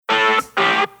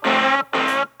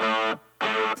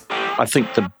I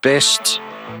think the best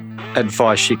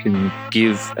advice you can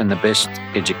give and the best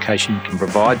education you can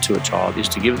provide to a child is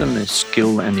to give them the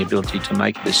skill and the ability to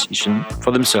make a decision for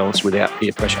themselves without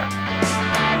peer pressure.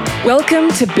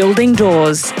 Welcome to Building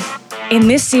Doors. In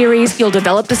this series, you'll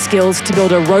develop the skills to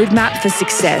build a roadmap for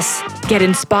success, get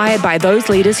inspired by those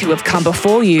leaders who have come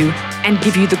before you, and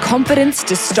give you the confidence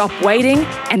to stop waiting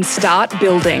and start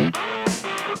building.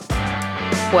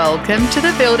 Welcome to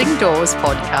the Building Doors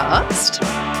podcast.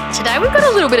 Today we've got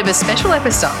a little bit of a special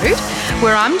episode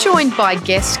where I'm joined by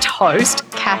guest host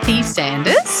Kathy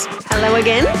Sanders. Hello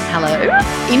again. Hello.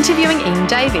 Interviewing Ian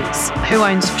Davies, who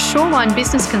owns Shoreline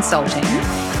Business Consulting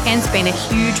and's been a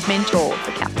huge mentor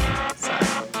for Kathy.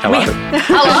 Hello.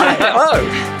 Hello.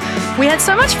 We had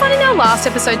so much fun in our last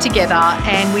episode together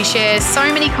and we share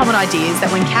so many common ideas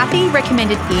that when Kathy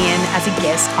recommended Ian as a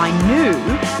guest, I knew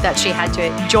that she had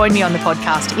to join me on the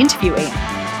podcast to interview Ian.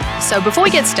 So before we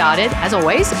get started, as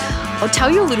always, I'll tell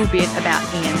you a little bit about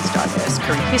Ian's diverse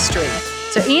career history.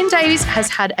 So Ian Davies has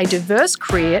had a diverse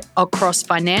career across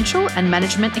financial and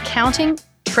management accounting,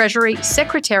 treasury,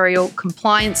 secretarial,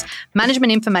 compliance,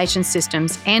 management information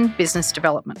systems, and business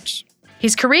development.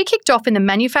 His career kicked off in the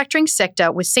manufacturing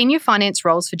sector with senior finance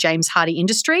roles for James Hardie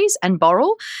Industries and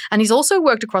Boral, and he's also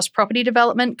worked across property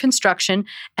development, construction,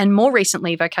 and more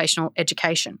recently, vocational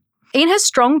education. Ian has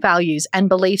strong values and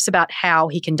beliefs about how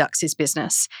he conducts his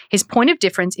business. His point of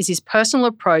difference is his personal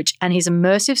approach and his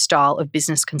immersive style of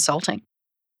business consulting.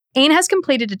 Ian has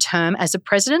completed a term as the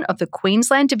president of the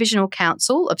Queensland Divisional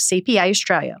Council of CPA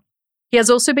Australia. He has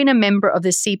also been a member of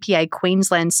the CPA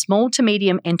Queensland Small to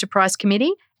Medium Enterprise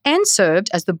Committee and served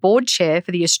as the board chair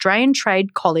for the Australian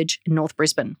Trade College in North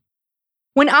Brisbane.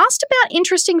 When asked about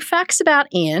interesting facts about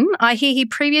Ian, I hear he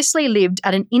previously lived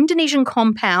at an Indonesian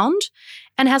compound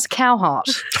and has cow heart.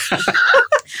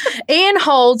 Ian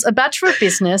holds a Bachelor of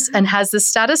Business and has the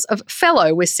status of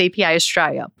Fellow with CPA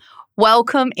Australia.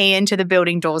 Welcome, Ian, to the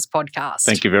Building Doors podcast.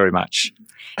 Thank you very much.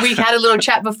 We had a little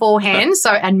chat beforehand,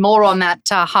 and more on that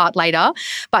heart later.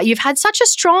 But you've had such a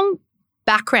strong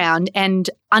background and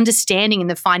understanding in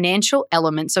the financial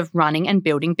elements of running and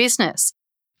building business.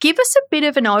 Give us a bit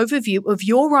of an overview of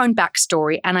your own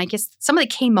backstory and I guess some of the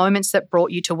key moments that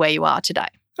brought you to where you are today.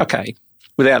 Okay.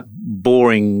 Without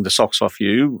boring the socks off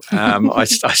you, I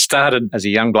started as a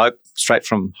young bloke straight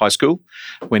from high school,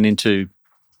 went into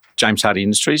James Hardie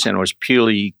Industries, and it was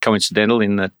purely coincidental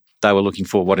in that they were looking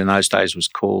for what in those days was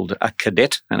called a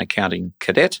cadet, an accounting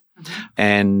cadet.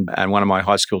 Mm-hmm. And one of my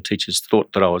high school teachers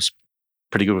thought that I was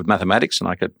pretty good with mathematics and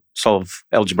I could solve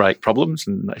algebraic problems,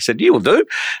 and they said, "You will do."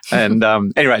 And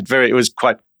anyway,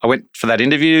 I went for that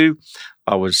interview.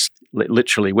 I was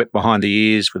literally wet behind the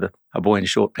ears with a boy in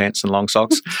short pants and long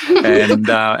socks. and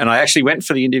I actually went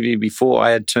for the interview before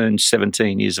I had turned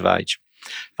 17 years of age.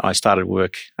 I started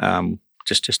work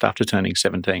just after turning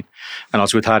 17. And I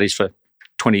was with Hardies for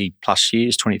 20 plus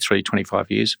years, 23, 25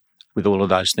 years, with all of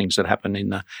those things that happen in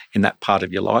that part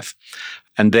of your life.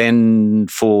 And then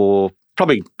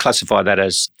probably classify that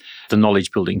as the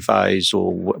knowledge building phase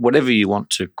or whatever you want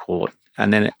to call it.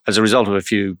 And then as a result of a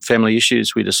few family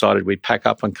issues, we decided we'd pack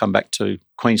up and come back to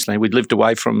Queensland. We'd lived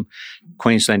away from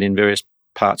Queensland in various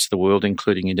parts of the world,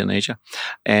 including Indonesia,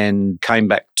 and came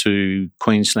back to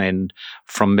Queensland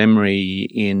from memory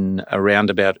in around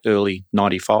about early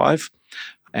 95.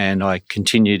 And I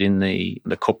continued in the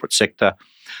corporate sector.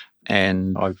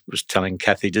 And I was telling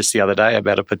Kathy just the other day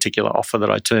about a particular offer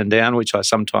that I turned down, which I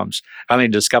sometimes only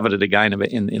discovered it again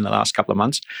in the last couple of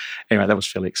months. Anyway, that was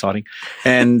fairly exciting.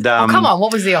 And come on,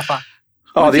 what was the offer?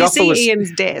 The offer was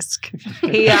Ian's desk.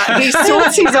 He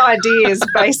sorts his ideas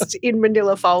based in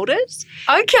manila folders.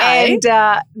 Okay.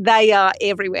 And they are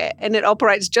everywhere. And it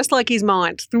operates just like his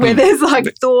mind, where there's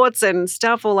thoughts and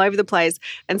stuff all over the place.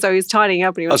 And so he's tidying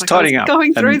up and he was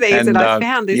going through these and I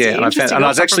found this interesting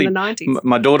offer from the 90s.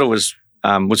 My daughter was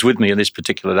with me on this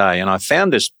particular day and I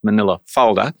found this manila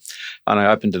folder and I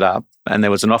opened it up and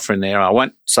there was an offer in there. I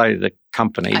won't say the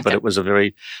company, but it was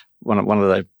one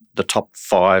of the top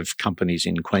 5 companies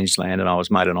in Queensland, and I was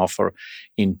made an offer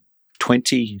in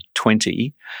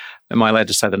 2020. Am I allowed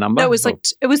to say the number? No, it was early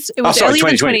in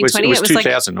 2020. It was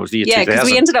 2000. It was the year 2000. Yeah, because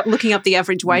we ended up looking up the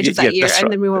average wages that year,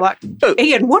 and then we were like,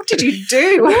 Ian, what did you do?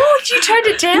 You turned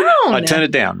it down. I turned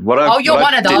it down. You're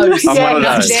one of those. I'm one of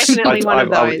those. Definitely one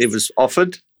of those. It was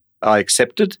offered, I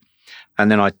accepted, and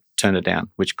then I turned it down,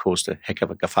 which caused a heck of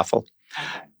a kerfuffle.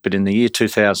 But in the year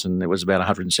 2000, it was about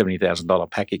a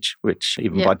 $170,000 package, which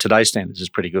even by today's standards is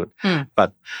pretty good.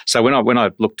 But so when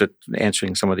I looked at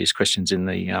answering some of these questions in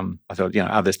the, I thought,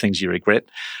 are there things you regret?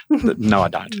 No, I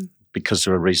don't. because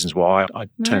there are reasons why I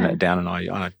turned that down,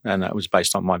 and that was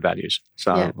based on my values.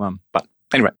 So, but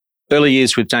anyway, early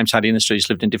years with James Hardie Industries,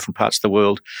 lived in different parts of the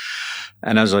world.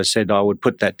 And as I said, I would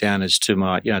put that down as to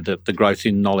my, the growth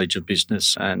in knowledge of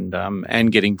business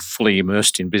and getting fully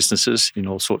immersed in businesses in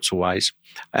all sorts of ways.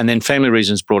 And then family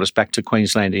reasons brought us back to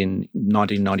Queensland in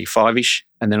 1995-ish.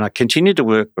 And then I continued to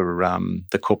work for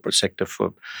the corporate sector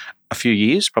for a few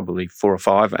years, probably 4 or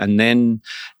 5. And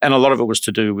a lot of it was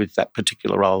to do with that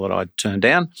particular role that I'd turned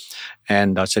down.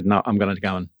 And I said, no, I'm going to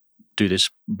go and do this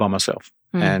by myself.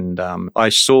 And I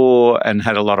saw and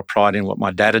had a lot of pride in what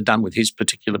my dad had done with his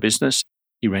particular business.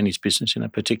 He ran his business in a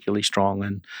particularly strong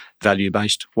and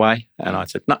value-based way. And I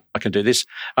said, no, I can do this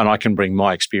and I can bring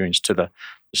my experience to the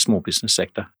small business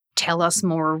sector. Tell us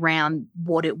more around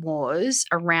what it was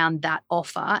around that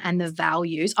offer and the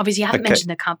values. Obviously, you haven't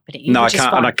mentioned the company. No,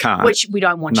 I can't. Which we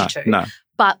don't want you to. No.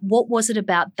 But what was it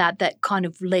about that kind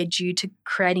of led you to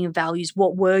creating values?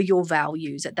 What were your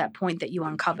values at that point that you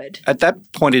uncovered? At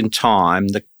that point in time,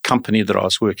 the company that I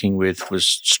was working with was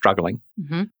struggling.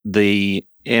 Mm-hmm. The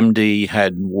MD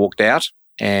had walked out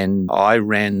and I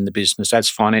ran the business as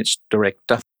finance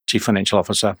director, chief financial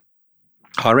officer.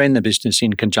 I ran the business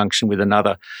in conjunction with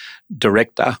another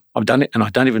director. I've done it, and I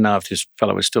don't even know if this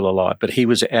fellow is still alive, but he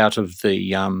was out of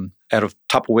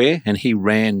Tupperware, and he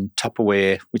ran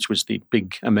Tupperware, which was the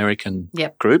big American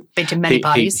group. Been to many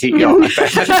parties.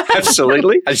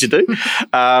 Absolutely, as you do.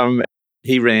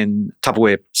 He ran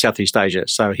Tupperware Southeast Asia,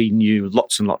 so he knew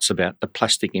lots and lots about the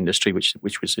plastic industry, which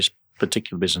was this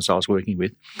particular business I was working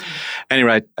with.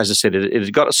 Anyway, as I said, it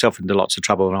had got itself into lots of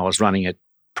trouble, and I was running it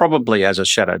probably as a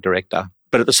shadow director.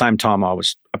 But at the same time, I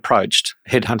was approached,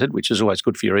 headhunted, which is always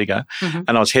good for your ego, and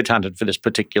I was headhunted for this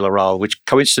particular role, which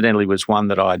coincidentally was one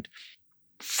that I'd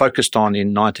focused on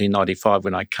in 1995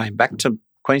 when I came back to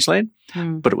Queensland,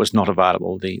 but it was not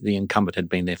available. The incumbent had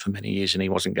been there for many years and he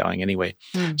wasn't going anywhere.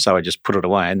 So I just put it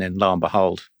away, and then lo and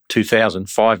behold, 2000,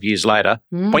 5 years later,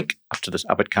 boink,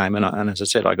 up it came, and as I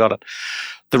said, I got it.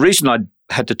 The reason I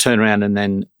had to turn around and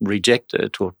then reject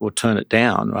it or turn it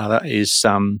down, rather, is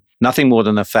nothing more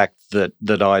than the fact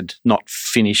that I'd not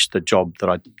finished the job that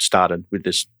I'd started with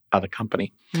this other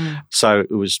company. So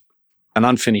it was an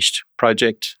unfinished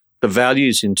project. The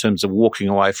values in terms of walking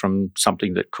away from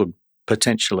something that could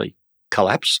potentially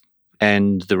collapse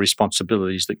and the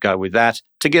responsibilities that go with that,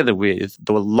 together with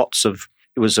there were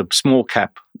it was a small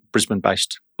cap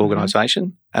Brisbane-based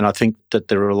organisation, and I think that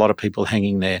there are a lot of people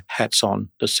hanging their hats on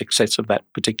the success of that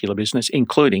particular business,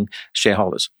 including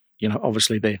shareholders.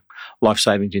 Obviously their life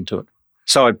savings into it.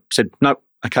 So I said, no,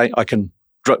 okay, I can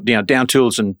drop down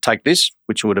tools and take this,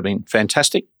 which would have been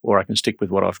fantastic, or I can stick with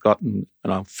what I've got and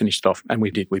I'll finish it off. And we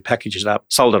did. We packaged it up,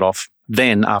 sold it off.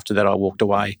 Then after that, I walked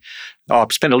away. I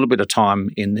spent a little bit of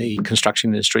time in the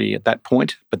construction industry at that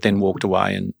point, but then walked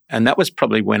away. And that was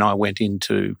probably when I went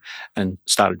into and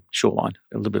started Shoreline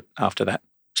a little bit after that.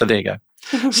 So there you go.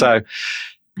 So,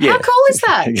 yeah. How cool is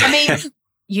that? I mean,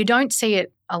 you don't see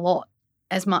it a lot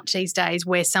as much these days,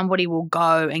 where somebody will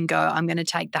go, I'm going to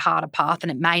take the harder path,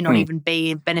 and it may not even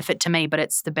be a benefit to me, but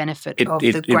it's the benefit of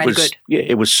the greater good. Yeah,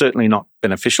 it was certainly not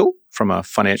beneficial from a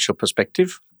financial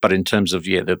perspective, but in terms of,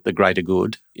 the greater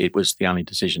good, it was the only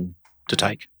decision to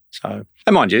take. So,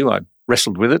 and mind you, I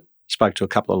wrestled with it, spoke to a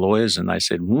couple of lawyers, and they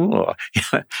said,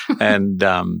 and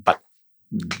but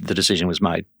the decision was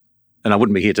made. And I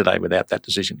wouldn't be here today without that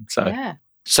decision. So. Yeah.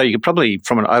 So you could probably,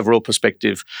 from an overall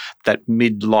perspective, that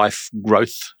midlife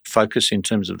growth focus in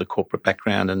terms of the corporate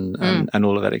background and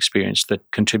all of that experience that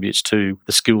contributes to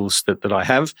the skills that I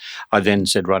have, I then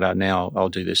said, right, now I'll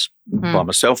do this by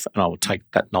myself, and I will take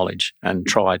that knowledge and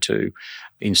try to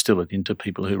instill it into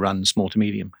people who run small to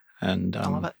medium. And I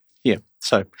love it. Yeah,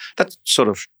 so that's sort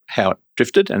of how it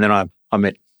drifted. And then I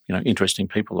met interesting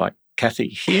people like Kathy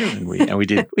here, and we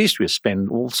used to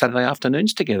spend all Saturday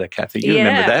afternoons together, Kathy. You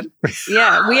remember that?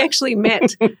 Yeah, we actually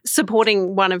met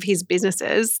supporting one of his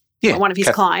businesses, one of his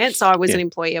clients. So I was an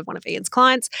employee of one of Ian's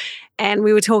clients, and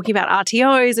we were talking about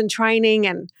RTOs and training,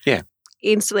 and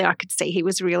instantly I could see he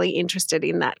was really interested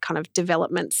in that kind of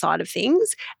development side of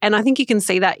things. And I think you can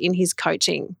see that in his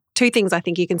coaching. Two things I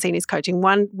think you can see in his coaching.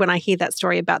 One, when I hear that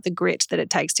story about the grit that it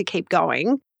takes to keep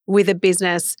going with a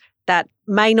business that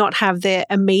may not have the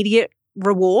immediate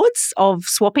rewards of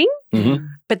swapping,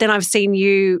 but then I've seen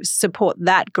you support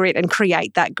that grit and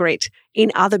create that grit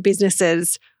in other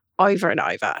businesses over and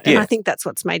over. And I think that's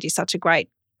what's made you such a great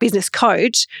business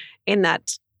coach, in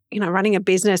that, running a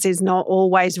business is not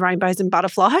always rainbows and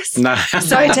butterflies. No.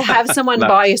 So to have someone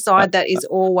by your side that is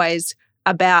always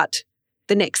about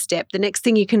the next step, the next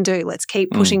thing you can do, let's keep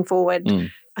pushing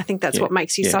forward. I think that's what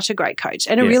makes you such a great coach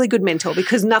and a really good mentor,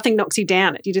 because nothing knocks you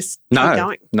down. You just keep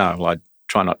going. No, I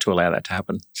try not to allow that to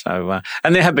happen. So,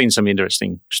 and there have been some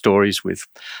interesting stories with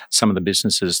some of the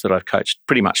businesses that I've coached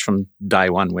pretty much from day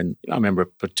one. When I remember a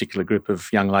particular group of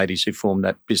young ladies who formed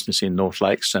that business in North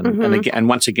Lakes, and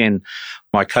once again,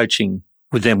 my coaching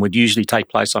with them would usually take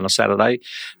place on a Saturday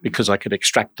because I could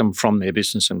extract them from their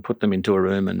business and put them into a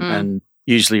room and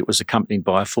usually it was accompanied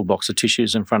by a full box of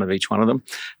tissues in front of each one of them.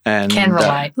 And can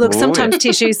relate. Look, sometimes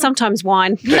tissues, sometimes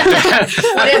wine.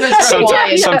 Whatever's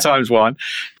required. Sometimes wine.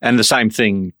 And the same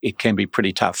thing, it can be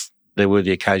pretty tough. There were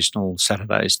the occasional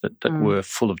Saturdays that were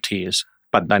full of tears.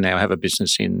 But they now have a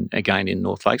business in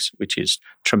North Lakes, which is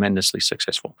tremendously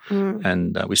successful.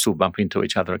 And we still bump into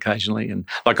each other occasionally. And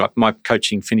my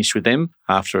coaching finished with them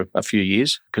after a few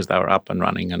years because they were up and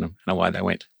running and away they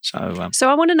went. So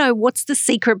I want to know, what's the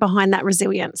secret behind that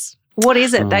resilience? What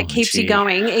is it that keeps you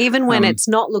going, even when it's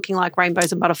not looking like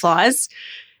rainbows and butterflies?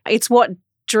 It's what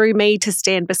drew me to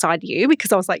stand beside you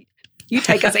because I was like, you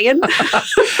take us, Ian.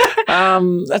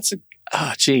 I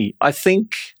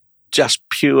think just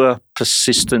pure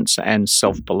persistence and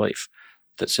self-belief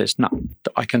that says, no,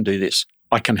 I can do this.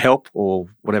 I can help or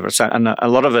whatever. So, and a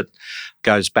lot of it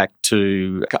goes back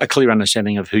to a clear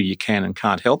understanding of who you can and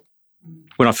can't help.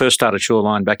 When I first started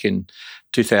Shoreline back in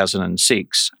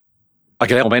 2006, I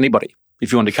could help anybody.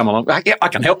 If you want to come along, yeah, I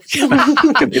can help.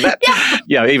 I can do that.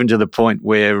 Even to the point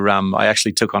where I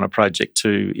actually took on a project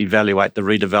to evaluate the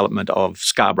redevelopment of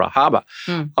Scarborough Harbour.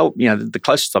 The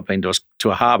closest I've been to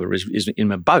a harbour is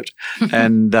in a boat.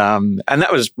 And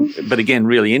that was, but again,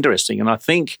 really interesting. And I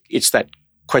think it's that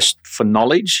quest for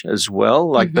knowledge as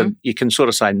well. That you can sort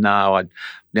of say, no,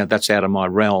 that's out of my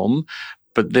realm.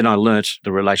 But then I learnt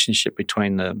the relationship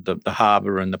between the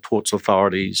harbour and the ports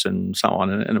authorities and so on,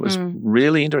 and it was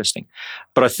really interesting.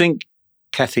 But I think,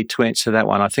 Kathy, to answer that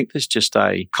one, I think there's just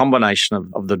a combination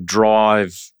of the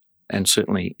drive and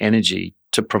certainly energy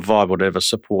to provide whatever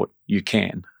support you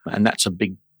can, and that's a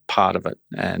big part of it.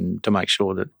 And to make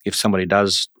sure that if somebody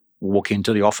does walk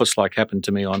into the office, like happened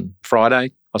to me on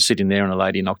Friday, I was sitting there and a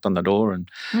lady knocked on the door and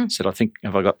said,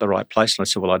 have I got the right place? And I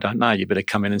said, well, I don't know. You better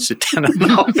come in and sit down and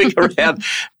I'll figure it out.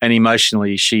 And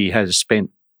emotionally, she has spent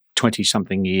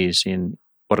 20-something years in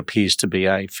what appears to be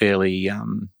a fairly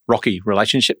rocky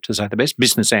relationship, to say the best,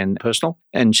 business and personal,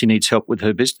 and she needs help with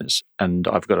her business. And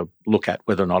I've got to look at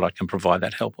whether or not I can provide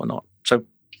that help or not.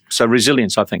 So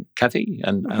resilience, I think, Kathy,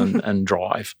 and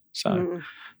drive. So.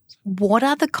 What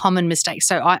are the common mistakes?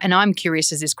 So I'm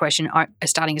curious as this question,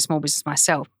 starting a small business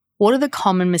myself, what are the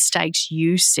common mistakes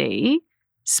you see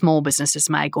small businesses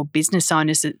make or business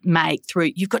owners make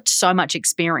through, you've got so much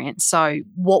experience. So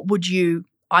what would you,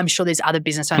 I'm sure there's other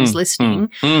business owners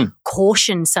listening,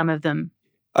 caution some of them?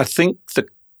 I think the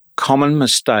common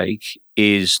mistake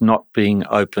is not being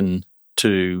open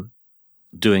to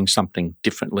doing something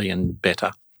differently and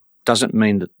better. Doesn't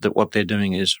mean that what they're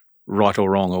doing is right or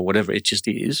wrong or whatever, it just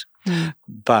is.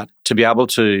 But to be able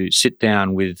to sit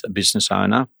down with a business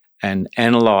owner and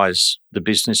analyse the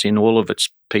business in all of its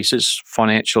pieces,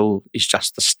 financial is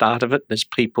just the start of it. There's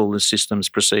people, there's systems,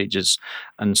 procedures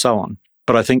and so on.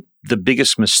 But I think the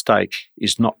biggest mistake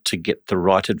is not to get the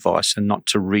right advice and not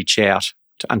to reach out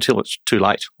until it's too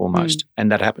late almost.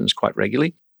 And that happens quite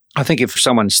regularly. I think if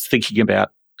someone's thinking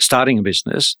about starting a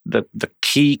business, the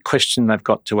key question they've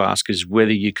got to ask is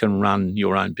whether you can run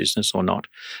your own business or not.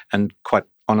 And quite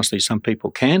honestly, some people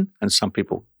can and some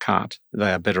people can't.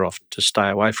 They are better off to stay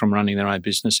away from running their own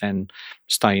business and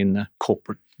stay in the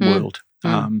corporate world.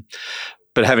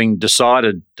 But having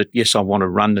decided that, yes, I want to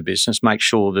run the business, make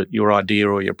sure that your idea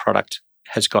or your product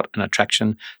has got an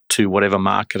attraction to whatever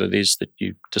market it is that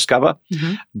you discover.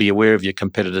 Be aware of your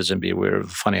competitors and be aware of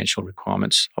the financial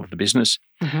requirements of the business.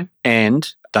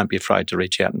 And don't be afraid to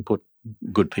reach out and put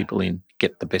good people in,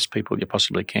 get the best people you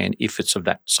possibly can if it's of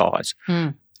that size.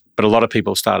 But a lot of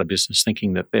people start a business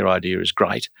thinking that their idea is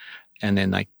great and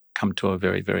then they come to a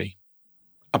very, very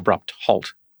abrupt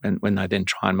halt when they then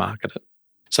try and market it.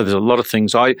 So there's a lot of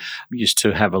things. I used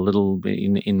to have a little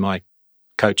in my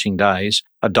coaching days,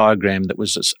 a diagram that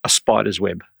was a spider's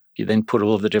web. You then put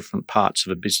all of the different parts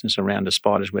of a business around a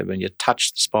spider's web and you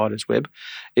touch the spider's web,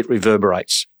 it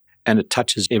reverberates and it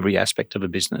touches every aspect of a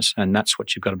business. And that's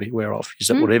what you've got to be aware of, is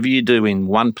that whatever you do in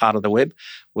one part of the web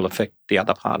will affect the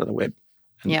other part of the web.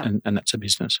 And that's a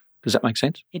business. Does that make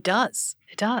sense? It does.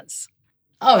 It does.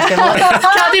 Oh, okay.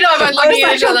 Kathy and I both looking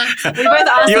at each other. We both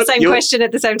asked the same question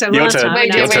at the same time last time.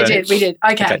 We did.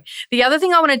 Okay. The other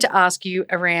thing I wanted to ask you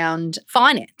around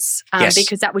finance,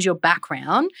 because that was your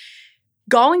background.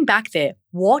 Going back there,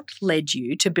 what led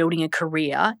you to building a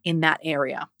career in that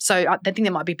area? So I think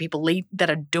there might be people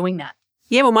that are doing that.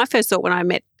 Yeah, well, my first thought when I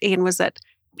met Ian was that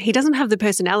he doesn't have the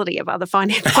personality of other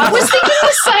finance. I was thinking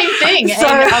the same thing. So,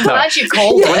 and I'm glad you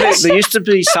called it. Well, there used to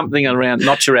be something around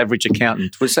not your average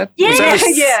accountant. Was that?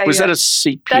 Yeah, was that a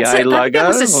CPA logo? That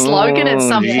was a slogan at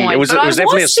some point. It was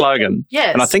definitely a slogan.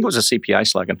 Yes. And I think it was a CPA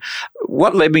slogan.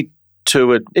 What led me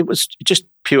to it, it was just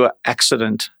pure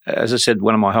accident. As I said,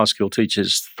 one of my high school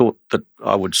teachers thought that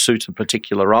I would suit a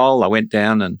particular role. I went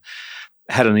down and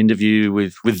had an interview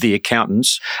with the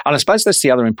accountants. And I suppose that's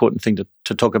the other important thing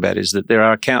to talk about is that there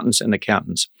are accountants and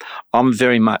accountants. I'm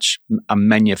very much a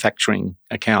manufacturing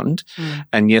accountant.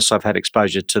 And yes, I've had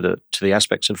exposure to the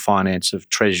aspects of finance, of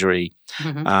treasury,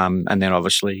 and then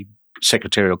obviously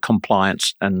secretarial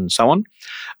compliance and so on.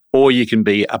 Or you can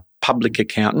be a public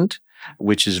accountant,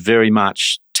 which is very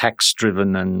much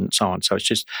tax-driven and so on. So it's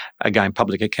just, again,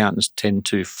 public accountants tend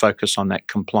to focus on that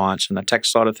compliance and the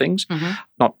tax side of things,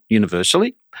 not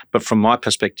universally, but from my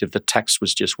perspective, the tax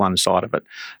was just one side of it.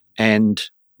 And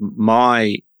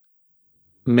my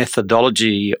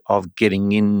methodology of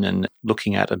getting in and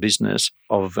looking at a business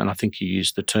and I think you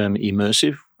used the term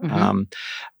immersive,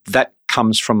 that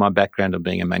comes from my background of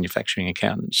being a manufacturing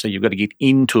accountant. So you've got to get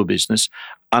into a business,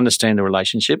 understand the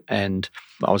relationship. And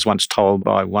I was once told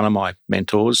by one of my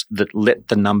mentors that let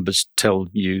the numbers tell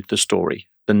you the story.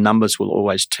 The numbers will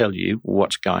always tell you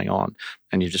what's going on,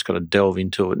 and you've just got to delve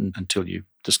into it until you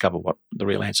discover what the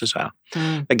real answers are.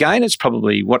 Again, it's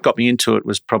probably what got me into it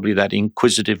was probably that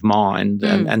inquisitive mind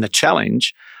and the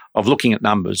challenge of looking at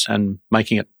numbers and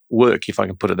making it work, if I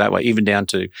can put it that way, even down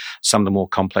to some of the more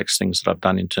complex things that I've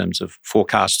done in terms of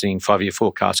forecasting, 5-year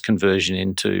forecast conversion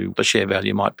into the share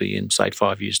value might be in, say,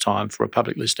 5 years' time for a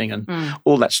public listing and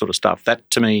all that sort of stuff. That,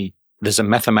 to me, there's a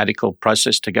mathematical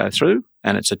process to go through,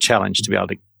 and it's a challenge to be able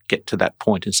to get to that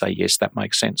point and say, yes, that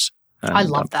makes sense. I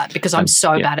love that because I'm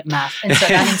so bad at math, and so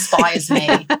that inspires me.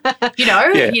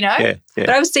 Yeah. But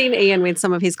I've seen Ian with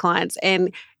some of his clients,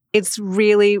 and it's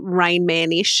really Rain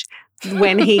Man-ish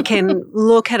when he can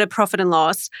look at a profit and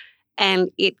loss and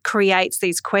it creates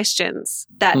these questions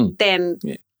that then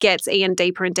gets Ian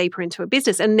deeper and deeper into a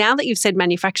business. And now that you've said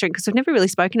manufacturing, because we've never really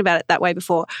spoken about it that way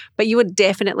before, but you were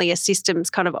definitely a systems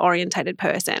kind of orientated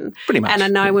person. Pretty much. And I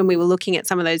know when we were looking at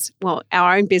some of those,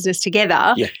 our own business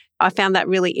together, I found that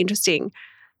really interesting.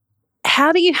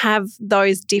 How do you have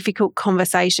those difficult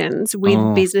conversations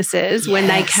with businesses when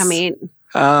they come in?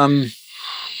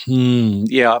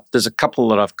 There's a couple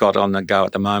that I've got on the go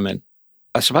at the moment.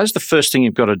 I suppose the first thing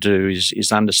you've got to do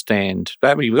is understand.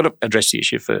 You've got to address the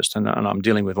issue first, and I'm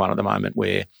dealing with one at the moment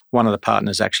where one of the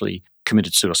partners actually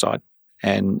committed suicide,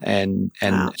 and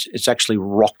it's actually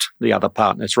rocked the other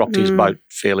partner. It's rocked his boat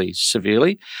fairly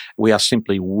severely. We are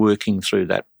simply working through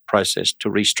that process to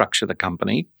restructure the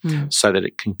company so that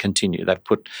it can continue. They've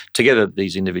put together,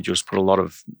 these individuals put a lot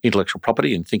of intellectual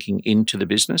property and thinking into the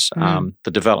business,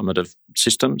 the development of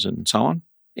systems and so on.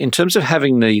 In terms of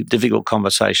having the difficult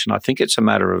conversation, I think it's a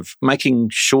matter of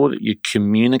making sure that you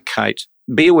communicate,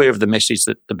 be aware of the message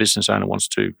that the business owner wants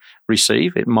to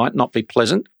receive. It might not be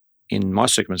pleasant. In my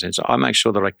circumstance, I make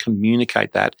sure that I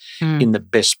communicate that in the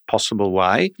best possible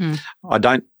way. I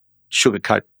don't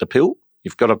sugarcoat the pill.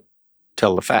 You've got to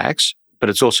tell the facts, but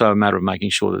it's also a matter of making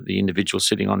sure that the individual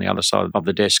sitting on the other side of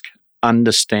the desk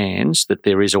understands that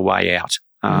there is a way out.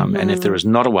 And if there is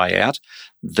not a way out,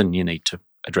 then you need to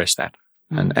address that.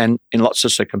 And in lots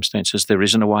of circumstances, there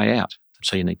isn't a way out.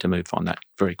 So you need to move on that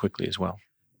very quickly as well.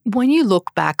 When you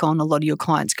look back on a lot of your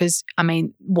clients, because, I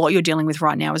mean, what you're dealing with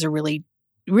right now is a really,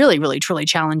 really, really, truly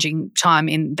challenging time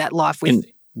in that life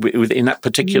within that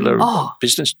particular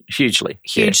business, hugely,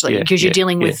 because you're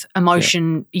dealing with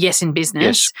emotion, yes, in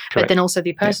business, but then also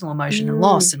the personal emotion and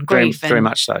loss and grief. Very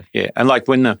much so, yeah. And like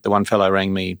when the one fellow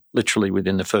rang me, literally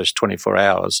within the first 24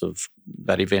 hours of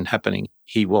that event happening,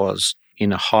 he was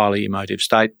in a highly emotive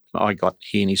state. I got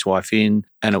he and his wife in,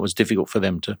 and it was difficult for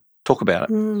them to talk about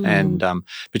it. And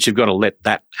but you've got to let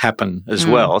that happen as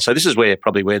well. So this is where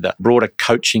the broader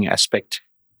coaching aspect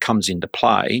comes into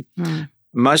play.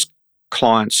 Most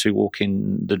clients who walk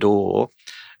in the door,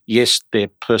 yes, their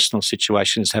personal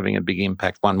situation is having a big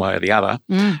impact one way or the other.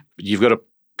 You've got to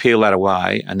peel that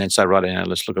away and then say, right now,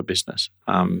 let's look at business,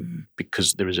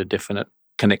 because there is a definite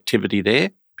connectivity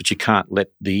there, but you can't let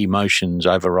the emotions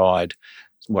override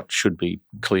what should be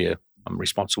clear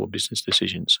responsible business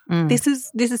decisions. This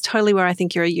is totally where I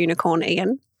think you're a unicorn,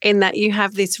 Ian, in that you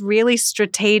have this really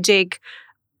strategic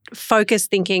focused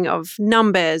thinking of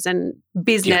numbers and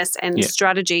business and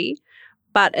strategy.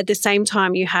 But at the same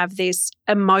time, you have this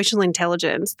emotional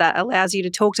intelligence that allows you to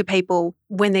talk to people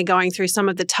when they're going through some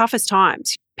of the toughest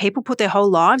times. People put their whole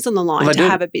lives on the line to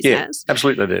have a business. Yeah,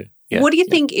 absolutely they do. Yeah. What do you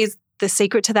think is the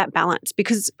secret to that balance?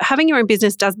 Because having your own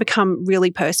business does become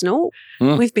really personal.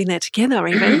 We've been there together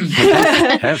even.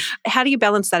 How do you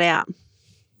balance that out?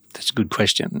 That's a good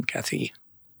question, Kathy.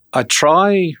 I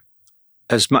try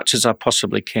as much as I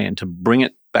possibly can to bring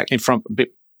it back in front a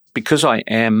bit, because I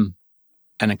am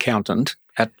an accountant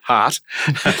at heart.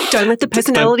 Don't let the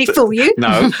personality fool you.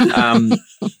 No.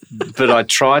 But I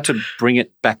try to bring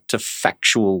it back to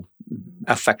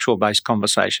a factual-based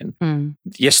conversation.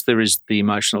 Yes, there is the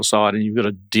emotional side and you've got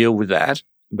to deal with that,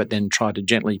 but then try to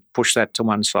gently push that to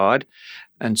one side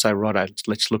and say, right,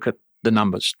 let's look at the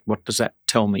numbers. What does that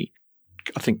tell me?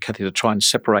 I think, Kathy, to try and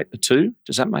separate the two.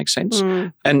 Does that make sense?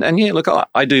 And yeah, look,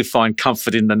 I do find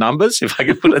comfort in the numbers, if I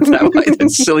can put it that way,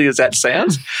 as silly as that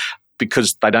sounds,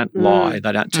 because they don't lie.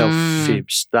 They don't tell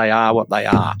fibs. They are what they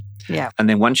are. Yeah. And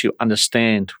then once you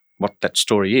understand what that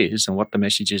story is and what the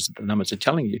message is that the numbers are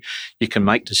telling you, you can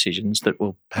make decisions that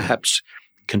will perhaps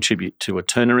contribute to a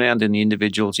turnaround in the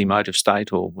individual's emotive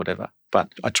state or whatever.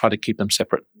 But I try to keep them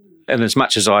separate. And as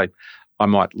much as I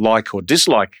might like or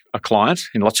dislike a client,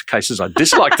 in lots of cases I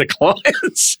dislike the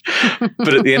clients,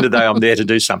 but at the end of the day I'm there to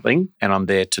do something, and I'm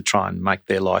there to try and make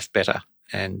their life better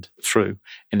and through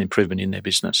an improvement in their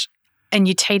business. And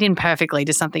you teed in perfectly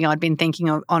to something I'd been thinking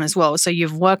on as well. So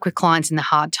you've worked with clients in the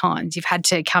hard times. You've had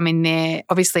to come in there,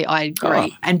 obviously I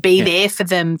agree, and be there for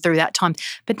them through that time.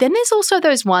 But then there's also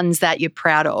those ones that you're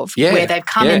proud of where they've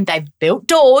come in, they've built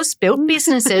doors, built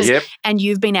businesses, and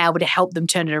you've been able to help them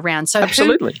turn it around. So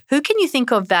absolutely. Who can you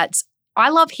think of that's, I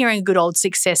love hearing a good old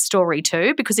success story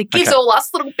too, because it gives all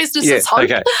us little businesses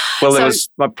hope. Okay. Well, there was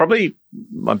probably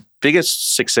my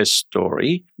biggest success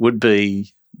story would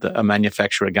be a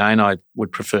manufacturer. Again, I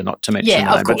would prefer not to mention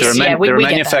the name, but they're a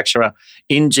manufacturer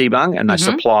in Geebung, and they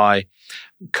supply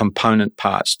component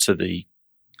parts to the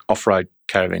off-road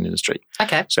caravan industry.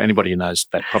 Okay. So anybody who knows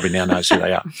that probably now knows who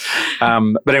they are.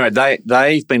 But anyway,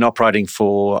 they've been operating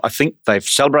for, I think they've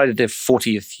celebrated their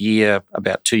 40th year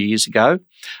about 2 years ago,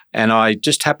 and I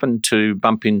just happened to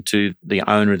bump into the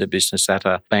owner of the business at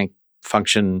a bank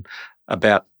function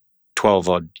about 12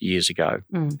 odd years ago.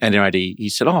 And anyway, he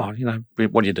said, what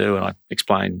do you do? And I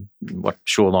explained what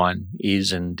Shoreline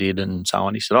is and did and so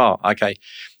on. He said, okay,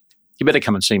 you better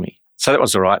come and see me. So that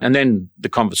was all right. And then the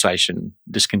conversation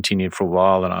discontinued for a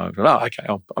while, and I thought, okay,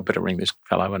 I better ring this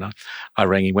fellow. And I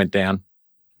rang, he went down.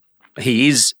 He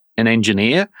is an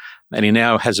engineer, and he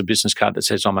now has a business card that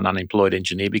says I'm an unemployed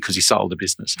engineer because he sold the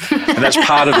business. And that's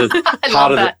part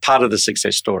of the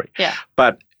success story. Yeah.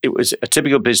 But it was a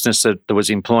typical business that was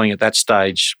employing at that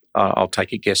stage, I'll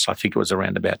take a guess, I think it was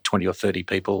around about 20 or 30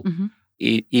 people.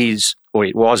 It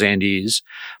was and is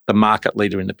the market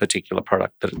leader in the particular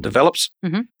product that it develops.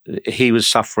 He was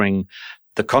suffering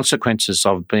the consequences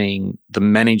of being the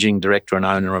managing director and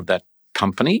owner of that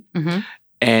company.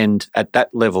 And at that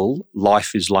level,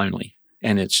 life is lonely,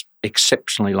 and it's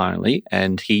exceptionally lonely.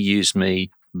 And he used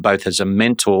me both as a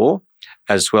mentor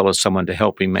as well as someone to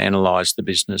help him analyse the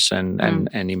business and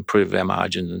improve our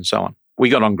margins and so on. We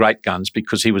got on great guns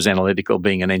because he was analytical,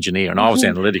 being an engineer, and I was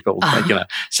analytical.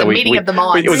 So meeting of the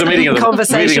minds. It was a meeting of the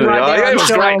conversation right there. It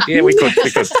was great. Yeah, we could.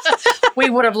 We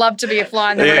would have loved to be a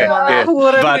fly in the room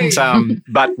on that.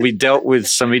 But we dealt with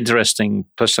some interesting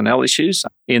personnel issues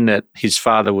in that his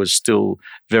father was still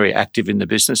very active in the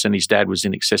business, and his dad was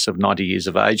in excess of 90 years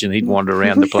of age, and he'd wander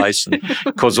around the place and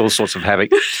cause all sorts of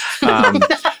havoc.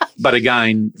 But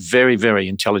again, very, very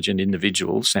intelligent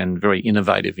individuals and very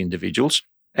innovative individuals.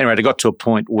 Anyway, it got to a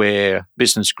point where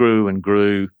business grew and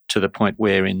grew to the point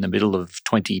where in the middle of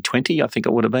 2020, I think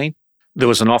it would have been, there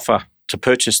was an offer to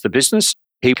purchase the business.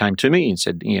 He came to me and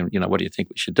said, what do you think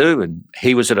we should do? And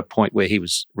he was at a point where he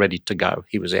was ready to go.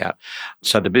 He was out.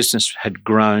 So the business had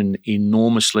grown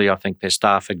enormously. I think their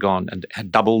staff had gone and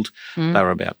had doubled. They were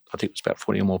about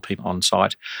 40 or more people on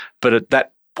site. But at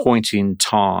that point in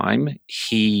time,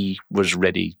 he was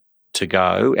ready to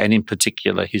go. And in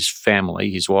particular, his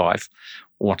family, his wife,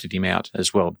 wanted him out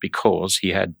as well because he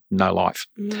had no life.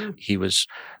 He was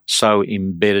so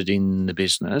embedded in the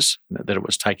business that it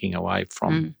was taking away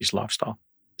from his lifestyle.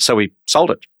 So we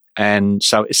sold it. And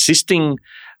so assisting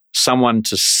someone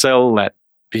to sell that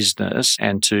business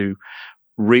and to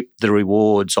reap the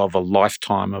rewards of a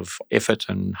lifetime of effort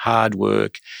and hard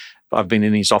work. I've been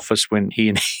in his office when he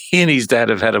and his dad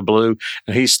have had a blue,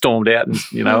 and he stormed out and,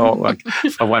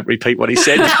 I won't repeat what he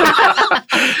said.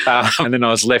 And then I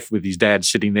was left with his dad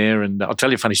sitting there, and I'll tell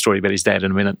you a funny story about his dad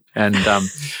in a minute. And at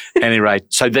any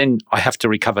rate, so then I have to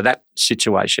recover that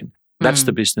situation. That's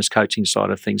the business coaching side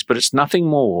of things. But it's nothing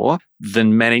more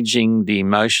than managing the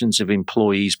emotions of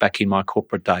employees back in my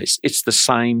corporate days. It's the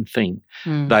same thing.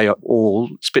 They are all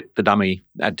spit the dummy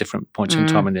at different points in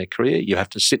time in their career. You have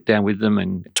to sit down with them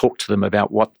and talk to them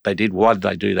about what they did, why did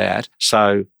they do that.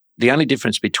 So the only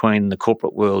difference between the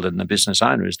corporate world and the business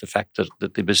owner is the fact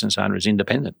that the business owner is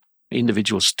independent.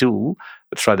 Individuals still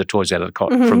throw the toys out of the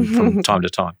cot from time to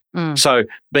time. So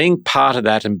being part of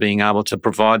that and being able to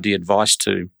provide the advice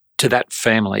to that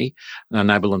family and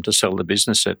enable them to sell the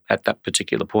business at that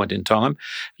particular point in time.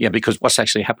 Yeah, because what's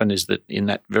actually happened is that in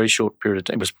that very short period of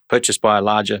time, it was purchased by a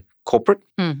larger corporate.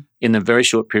 In the very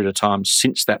short period of time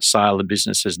since that sale, the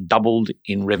business has doubled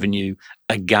in revenue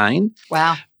again.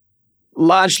 Wow.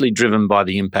 Largely driven by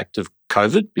the impact of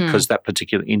COVID because that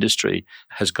particular industry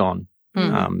has gone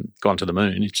to the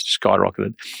moon. It's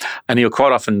skyrocketed. And he'll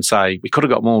quite often say, we could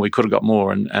have got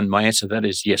more. And my answer to that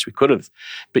is, yes, we could have,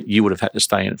 but you would have had to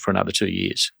stay in it for another 2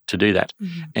 years to do that.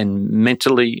 And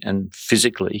mentally and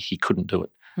physically, he couldn't do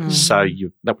it. So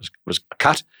that was a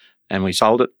cut, and we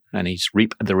sold it, and he's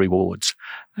reaped the rewards.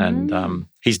 And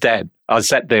his dad, I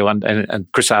sat there and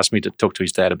Chris asked me to talk to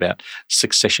his dad about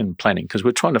succession planning because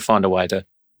we're trying to find a way to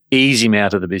ease him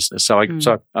out of the business. So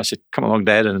I said, come along,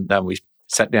 Dad, and we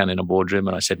sat down in a boardroom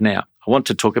and I said, now, I want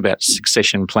to talk about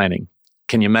succession planning.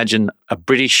 Can you imagine a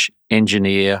British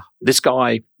engineer? This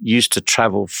guy used to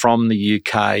travel from the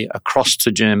UK across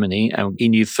to Germany, and he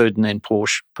knew Ferdinand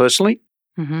Porsche personally.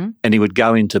 And he would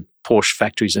go into Porsche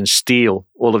factories and steal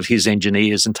all of his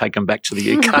engineers and take them back to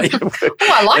the UK.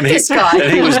 I like this guy.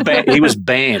 And he was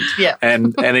banned. Yeah.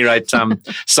 And he wrote,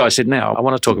 so I said, now I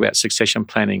want to talk about succession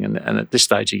planning. And at this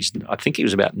stage, I think he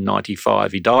was about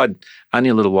 95. He died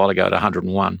only a little while ago at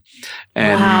 101.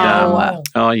 And wow.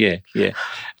 Oh, yeah.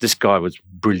 This guy was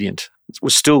brilliant.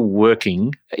 Was still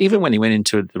working. Even when he went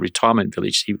into the retirement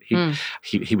village,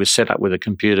 he was set up with a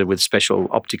computer with special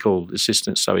optical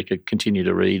assistance so he could continue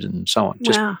to read and so on.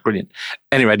 Just brilliant.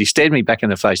 Anyway, he stared me back in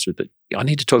the face with it. I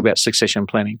need to talk about succession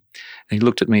planning. And he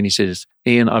looked at me and he says,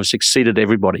 Ian, I've succeeded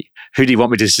everybody. Who do you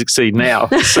want me to succeed now?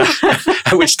 So,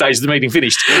 at which stage the meeting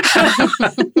finished.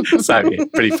 So, yeah,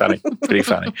 pretty funny.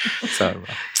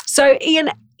 So, Ian,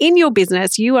 in your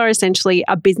business, you are essentially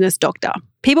a business doctor.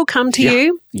 People come to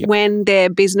you when their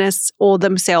business or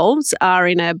themselves are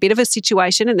in a bit of a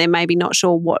situation and they're maybe not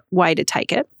sure what way to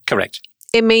take it. Correct.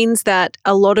 It means that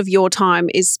a lot of your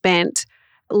time is spent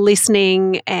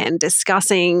listening and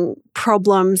discussing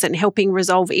problems and helping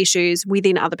resolve issues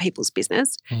within other people's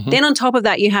business. Then on top of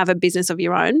that, you have a business of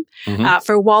your own.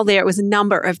 For a while there, it was a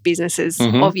number of businesses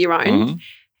of your own.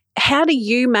 How do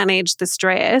you manage the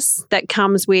stress that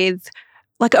comes with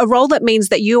like a role that means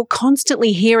that you're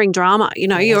constantly hearing drama,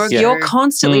 you're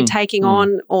constantly taking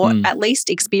on or at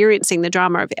least experiencing the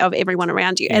drama of everyone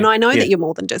around you. And I know that you're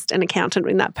more than just an accountant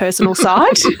in that personal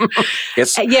side.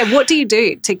 Yes. What do you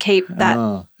do to keep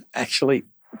that? Actually,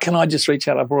 can I just reach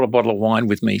out? I brought a bottle of wine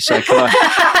with me. So can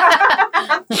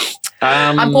I?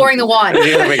 I'm pouring the wine.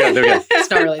 There we go.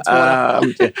 It's not really, it's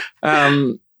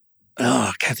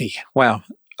water. Kathy, wow.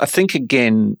 I think,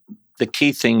 again, the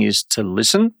key thing is to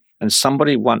listen. And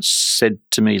somebody once said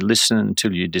to me, listen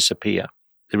until you disappear.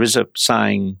 There is a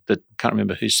saying that, I can't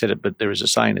remember who said it, but there is a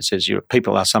saying that says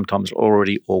people are sometimes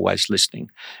already always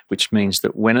listening, which means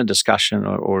that when a discussion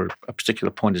or a particular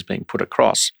point is being put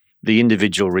across, the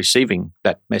individual receiving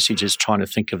that message is trying to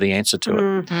think of the answer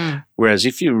to it. Whereas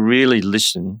if you really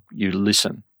listen, you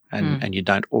listen and you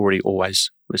don't already always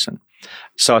listen.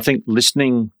 So I think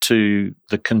listening to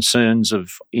the concerns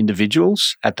of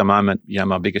individuals at the moment,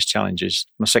 my biggest challenge is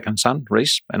my second son,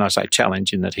 Reese, and I say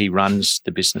challenge in that he runs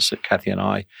the business that Kathy and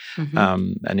I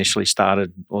initially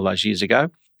started all those years ago,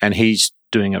 and he's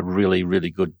doing a really, really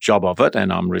good job of it,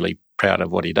 and I'm really proud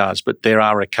of what he does. But there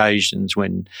are occasions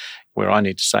where I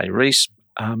need to say, Reese,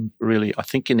 really, I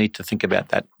think you need to think about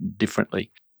that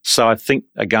differently. So I think,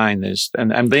 again, there's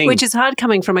and being... Which is hard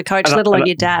coming from a coach, let alone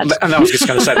your dad. And I was just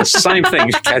going to say the same thing,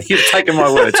 Kathy. You've taken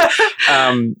my words.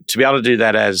 To be able to do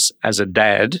that as a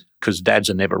dad, because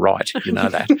dads are never right, you know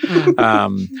that.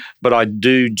 But I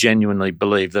do genuinely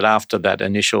believe that after that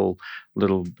initial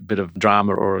little bit of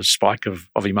drama or a spike of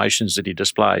emotions that he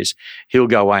displays, he'll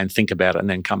go away and think about it and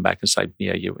then come back and say,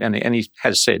 and he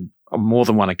has said on more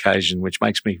than one occasion, which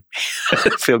makes me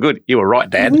feel good. You were right,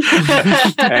 Dad.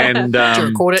 And to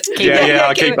record it.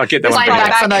 I get that one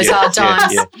back for those hard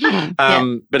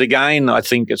times. But again, I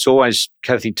think it's always,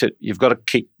 Kathy, you've got to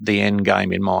keep the end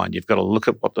game in mind. You've got to look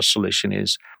at what the solution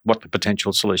is, what the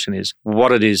potential solution is,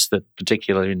 what it is that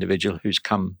particular individual who's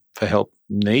come for help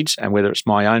needs, and whether it's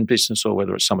my own business or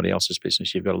whether it's somebody else's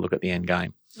business, you've got to look at the end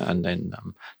game and then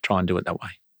try and do it that way.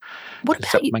 What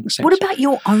Does that make sense? What about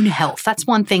your own health? That's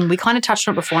one thing. We kind of touched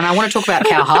on it before, and I want to talk about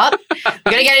cow heart.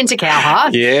 We're going to get into cow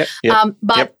heart. Yeah.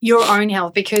 But your own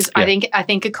health, because I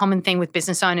think a common thing with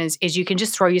business owners is you can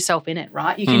just throw yourself in it,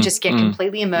 right? You can just get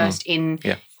completely immersed in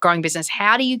growing business.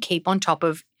 How do you keep on top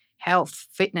of health,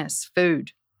 fitness,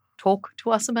 food? Talk to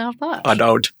us about that. I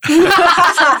don't.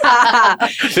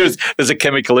 There's a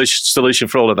chemical solution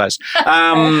for all of those.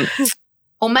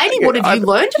 Or maybe what have you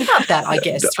learned about that, I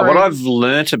guess? What I've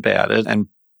learnt about it, and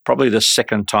probably the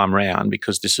second time round,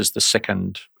 because this is the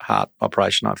second heart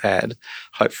operation I've had.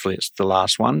 Hopefully it's the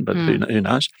last one, but who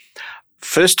knows.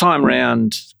 First time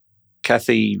round,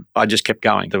 Kathy, I just kept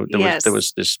going. There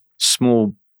was this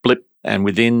small blip, and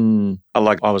I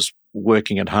was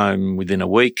working at home within a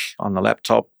week on the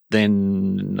laptop.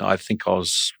 Then I think I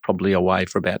was probably away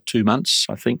for about 2 months,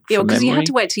 I think. Yeah, because you had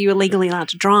to wait till you were legally allowed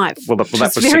to drive. Well, that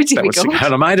was very difficult.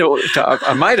 And I made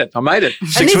it.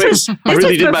 6 weeks. I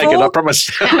really did make it, I promise.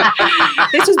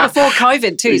 This was before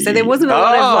COVID too, so there wasn't a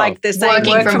lot of like the same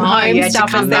work from home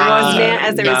stuff as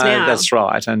there is now. That's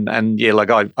right. And yeah,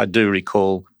 like I do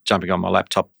recall jumping on my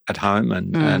laptop at home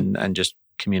and just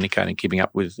communicating, keeping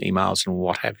up with emails and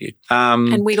what have you.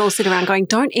 And we'd all sit around going,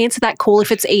 don't answer that call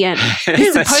if it's Ian.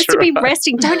 He's supposed to be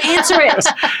resting. Don't answer it.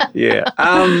 Yeah.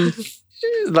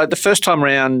 Like the first time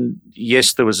around,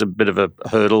 yes, there was a bit of a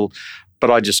hurdle,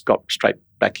 but I just got straight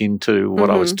back into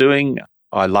what I was doing.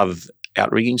 I love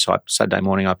outrigging, so Saturday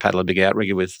morning I paddle a big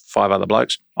outrigger with 5 other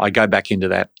blokes. I go back into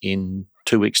that in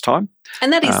 2 weeks' time.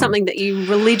 And that is something that you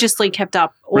religiously kept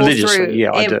up all through.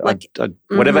 Yeah, I do.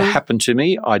 Whatever happened to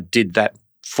me, I did that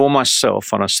for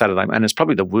myself on a Saturday, and it's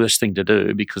probably the worst thing to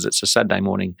do because it's a Saturday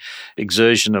morning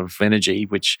exertion of energy,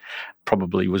 which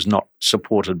probably was not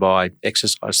supported by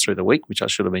exercise through the week, which I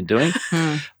should have been doing.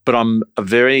 But I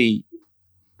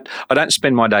don't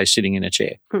spend my day sitting in a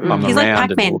chair. I'm He's around like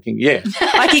Pac-Man. and walking. Yeah.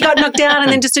 Like he got knocked down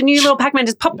and then just a new little Pac-Man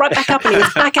just popped right back up and he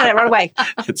was back at it right away.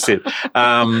 That's it.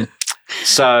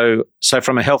 So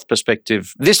from a health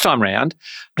perspective, this time round,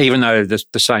 even though the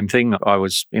same thing, I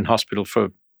was in hospital for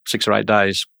 6 or 8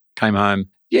 days, came home,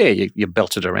 you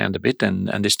belted around a bit,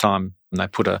 and this time they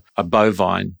put a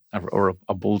bovine or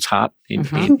a bull's heart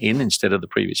in instead of the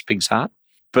previous pig's heart.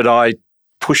 But I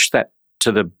pushed that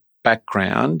to the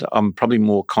background. I'm probably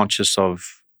more conscious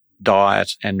of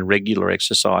diet and regular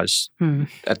exercise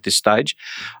at this stage.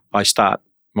 I start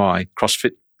my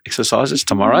CrossFit exercises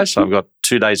tomorrow, so I've got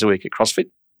 2 days a week at CrossFit.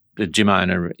 The gym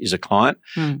owner is a client.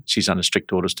 She's under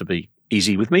strict orders to be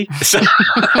easy with me.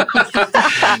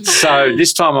 So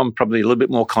this time I'm probably a little bit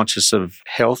more conscious of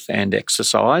health and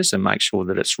exercise and make sure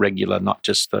that it's regular, not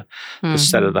just the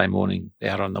Saturday morning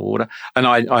out on the water. And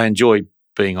I enjoy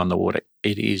being on the water.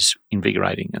 It is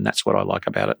invigorating, and that's what I like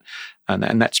about it.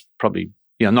 And that's probably,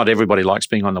 not everybody likes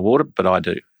being on the water, but I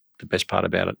do. The best part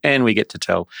about it. And we get to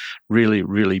tell really,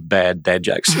 really bad dad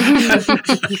jokes.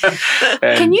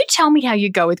 Can you tell me how you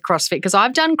go with CrossFit? Because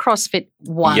I've done CrossFit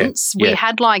once. We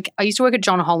had I used to work at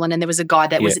John Holland, and there was a guy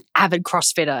that was an avid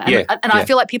CrossFitter. And I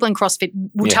feel like people in CrossFit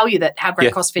will tell you that how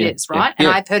great CrossFit is, right? And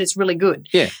I've heard it's really good.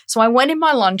 Yeah. So I went in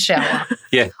my lunch hour.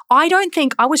 I don't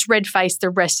think I was red-faced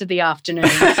the rest of the afternoon,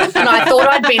 and I thought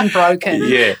I'd been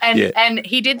broken. And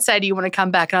he did say, do you want to come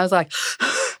back? And I was like,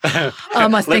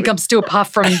 I think I'm still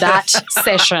puffed from that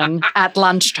session at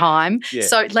lunchtime.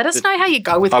 So let us know how you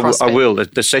go with CrossFit. I will.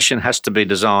 The session has to be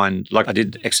designed, like I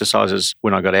did exercises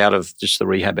when I got out of just the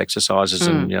rehab exercises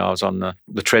and, I was on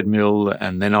the treadmill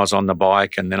and then I was on the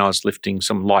bike and then I was lifting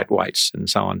some light weights and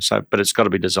so on. So, but it's got to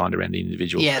be designed around the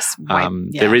individual. Yes.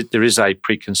 There is a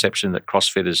preconception that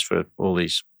CrossFit is for all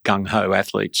these gung-ho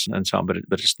athletes and so on, but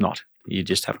it's not. You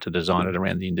just have to design it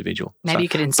around the individual. Maybe you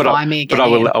could inspire me again. But I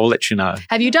will let you know.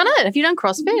 Have you done it? Have you done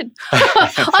CrossFit?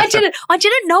 I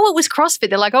didn't know it was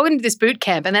CrossFit. They're like, I went into this boot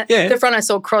camp, and at the front I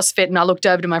saw CrossFit, and I looked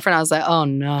over to my friend. I was like, oh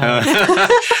no.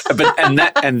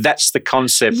 And that's the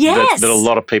concept that a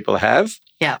lot of people have.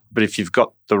 Yeah. But if you've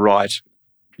got the right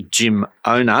gym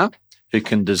owner who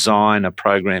can design a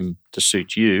program to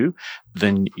suit you,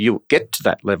 then you'll get to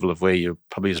that level of where you're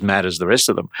probably as mad as the rest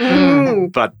of them.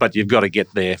 But you've got to get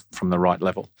there from the right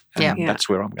level. And that's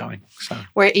where I'm going. So.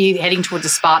 Where are you heading towards a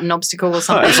Spartan obstacle or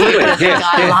something? Absolutely.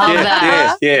 I love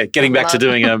that. Yeah. Getting back to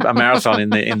doing a marathon in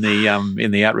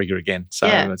the outrigger again. So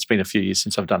it's been a few years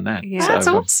since I've done that. Yeah. That's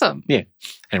awesome. Yeah.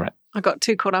 Anyway. I got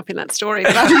too caught up in that story.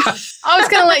 But I was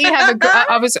going to let you have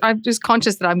I'm just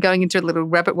conscious that I'm going into a little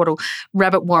rabbit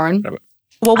warren.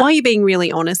 Well, why are you being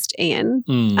really honest, Ian?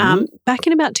 Back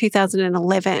in about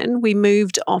 2011, we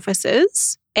moved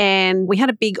offices and we had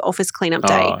a big office cleanup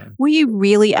day. Were you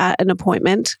really at an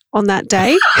appointment on that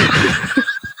day?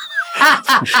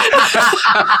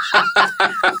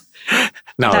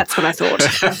 No. That's what I thought.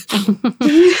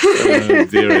 Oh,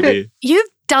 dear. You've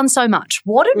done so much.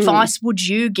 What advice would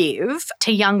you give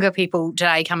to younger people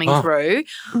today coming through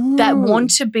that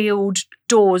want to build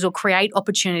doors or create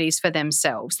opportunities for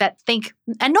themselves, that think,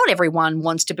 and not everyone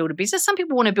wants to build a business. Some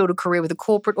people want to build a career with a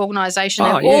corporate organisation.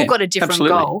 They've all got a different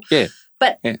goal. Yeah.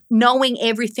 But knowing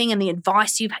everything and the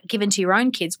advice you've given to your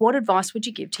own kids, what advice would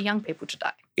you give to young people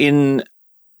today? In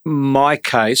my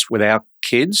case, with our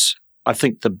kids, I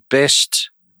think the best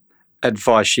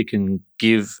advice you can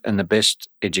give and the best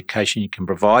education you can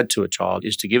provide to a child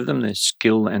is to give them the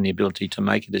skill and the ability to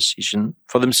make a decision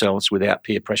for themselves without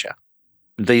peer pressure.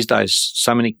 These days,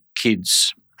 so many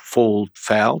kids fall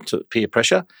foul to peer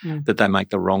pressure that they make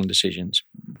the wrong decisions.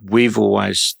 We've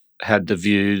always had the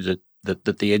view that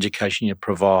the education you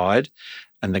provide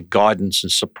and the guidance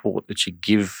and support that you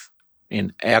give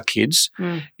in our kids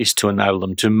is to enable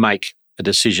them to make a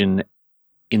decision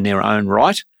in their own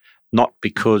right, not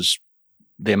because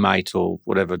their mate or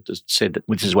whatever said that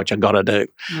this is what you've got to do.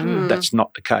 That's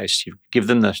not the case. You give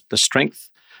them the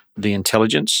strength, the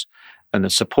intelligence and the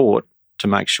support to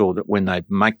make sure that when they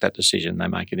make that decision, they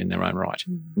make it in their own right,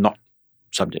 not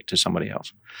subject to somebody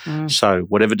else. So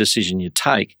whatever decision you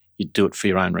take, you do it for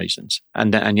your own reasons.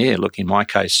 And look, in my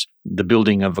case, the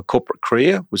building of a corporate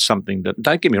career was something that,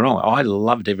 don't get me wrong, I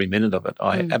loved every minute of it.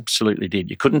 I absolutely did.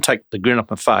 You couldn't take the grin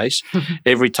off my face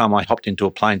every time I hopped into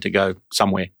a plane to go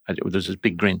somewhere. There was this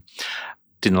big grin.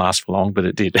 Didn't last for long, but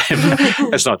it did.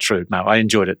 That's not true. No, I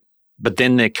enjoyed it. But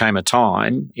then there came a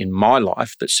time in my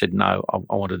life that said, no,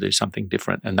 I want to do something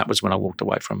different. And that was when I walked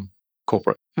away from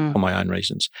corporate for my own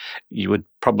reasons. You would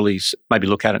probably maybe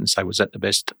look at it and say, was that the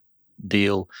best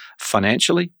deal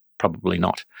financially? Probably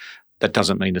not. That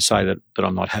doesn't mean to say that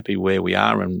I'm not happy where we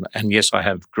are. And yes, I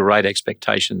have great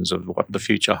expectations of what the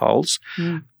future holds.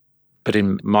 But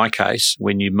in my case,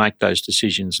 when you make those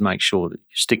decisions, make sure that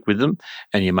you stick with them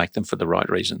and you make them for the right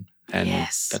reason. And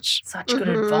that's such good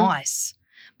advice.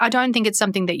 I don't think it's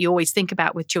something that you always think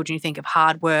about with children. You think of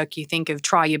hard work, you think of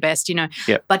try your best,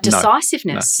 but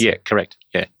decisiveness. No. Yeah, correct.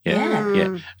 Yeah.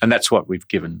 And that's what we've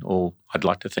given all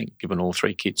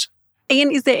three kids. Ian,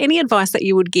 is there any advice that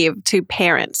you would give to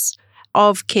parents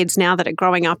of kids now that are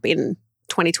growing up in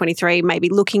 2023, maybe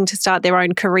looking to start their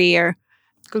own career?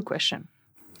 Good question.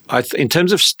 In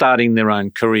terms of starting their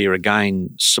own career,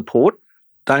 again, support.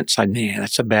 Don't say, nah,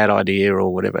 that's a bad idea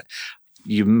or whatever.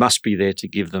 You must be there to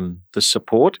give them the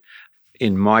support.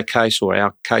 In my case or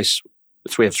our case,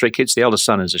 we have three kids. The eldest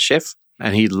son is a chef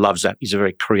and he loves that. He's a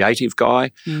very creative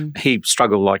guy. He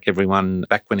struggled like everyone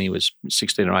back when he was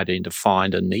 16 or 18 to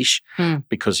find a niche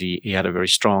because he had a very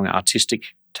strong artistic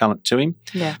talent to him.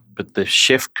 Yeah. But the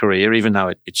chef career, even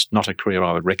though it's not a career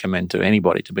I would recommend to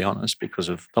anybody, to be honest, because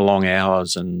of the long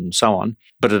hours and so on,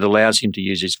 but it allows him to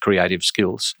use his creative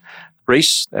skills.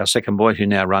 Reese, our second boy, who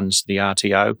now runs the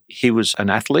RTO, he was an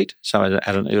athlete. So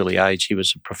at an early age, he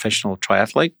was a professional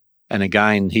triathlete. And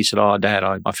again, he said, oh, Dad,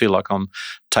 I feel like I'm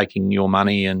taking your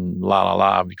money and la, la,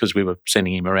 la, because we were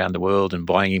sending him around the world and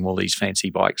buying him all these fancy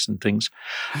bikes and things.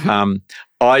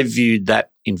 I viewed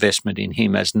that investment in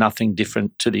him as nothing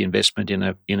different to the investment in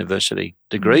a university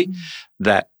degree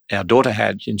that our daughter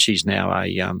had, and she's now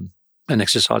an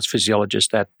exercise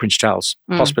physiologist at Prince Charles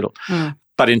Hospital.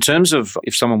 But in terms of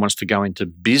if someone wants to go into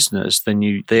business, then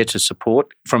you're there to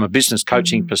support. From a business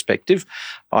coaching perspective,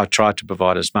 I try to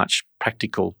provide as much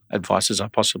practical advice as I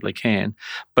possibly can,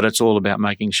 but it's all about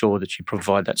making sure that you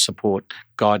provide that support,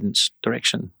 guidance,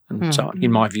 direction, and so on,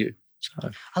 in my view.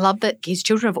 So. I love that his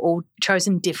children have all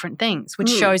chosen different things, which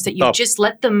shows that you just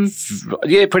let them.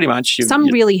 Yeah, pretty much. Some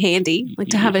really handy. Like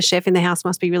to have a chef in the house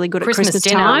must be really good Christmas at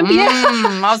Christmas dinner.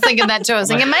 time. I was thinking that too. I was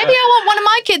thinking maybe I want one of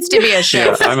my kids to be a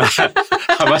chef. Yeah,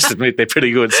 I must admit they're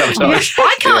pretty good sometimes.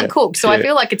 I can't cook, so I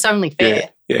feel like it's only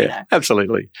fair. Yeah,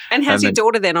 absolutely. And how's your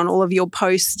daughter then on all of your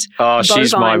post? Oh,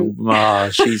 she's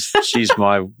she's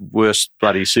my worst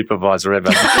bloody supervisor ever.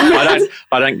 I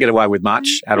don't get away with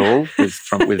much at all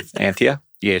with Anthea.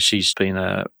 Yeah, she's been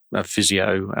a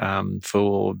physio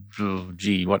for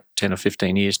 10 or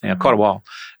 15 years now, quite a while,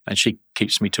 and she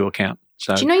keeps me to account.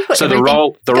 So, do you know you've got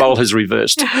the role has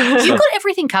reversed. You've got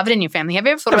everything covered in your family. Have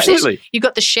you ever thought about this? You've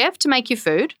got the chef to make your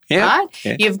food, right?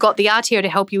 Yeah. You've got the RTO to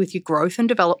help you with your growth and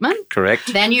development.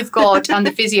 Correct. Then you've got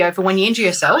the physio for when you injure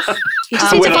yourself. You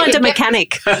just need to find a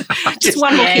mechanic. Just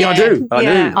one more. Yeah, I do.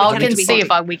 I can see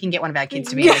if we can get one of our kids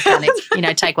to be a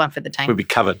mechanic. Take one for the team. We'll be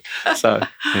covered. So,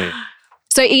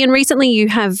 So, Ian, recently you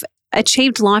have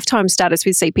achieved lifetime status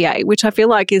with CPA, which I feel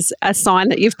like is a sign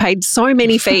that you've paid so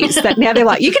many fees that now they're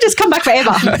like, you can just come back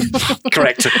forever.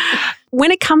 Correct.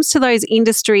 When it comes to those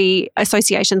industry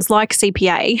associations like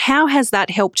CPA, how has that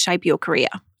helped shape your career?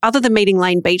 other than meeting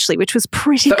Lane Beachley, which was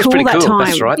pretty that cool was pretty that cool. time.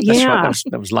 That's right. Yeah. That's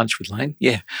right. That was lunch with Lane.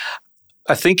 Yeah.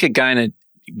 I think, again, it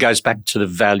goes back to the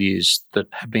values that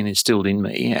have been instilled in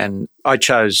me. And I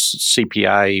chose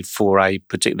CPA for a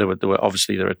particular,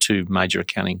 obviously there are two major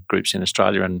accounting groups in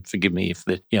Australia, and forgive me if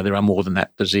there are more than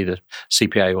that. There's either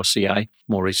CPA or CA,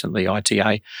 more recently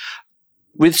ITA.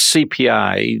 With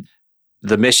CPA,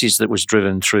 the message that was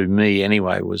driven through me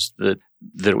anyway was that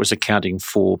it was accounting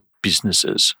for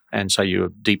businesses. And so you're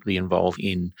deeply involved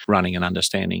in running and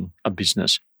understanding a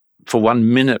business. For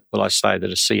 1 minute, will I say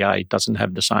that a CA doesn't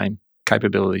have the same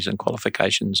capabilities and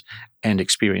qualifications and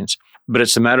experience. But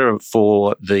it's a matter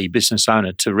for the business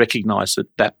owner to recognise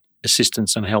that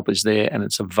assistance and help is there and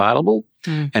it's available,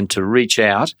 and to reach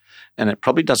out. And it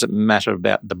probably doesn't matter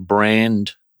about the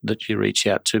brand that you reach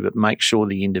out to, but make sure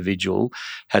the individual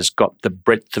has got the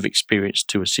breadth of experience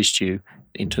to assist you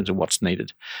in terms of what's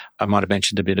needed. I might have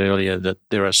mentioned a bit earlier that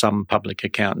there are some public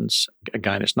accountants,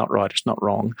 again, it's not right, it's not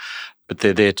wrong, but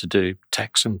they're there to do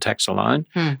tax and tax alone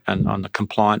and on the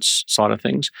compliance side of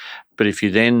things. But if you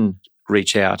then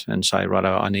reach out and say, right,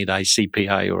 I need a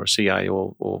CPA or a CA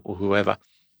or whoever,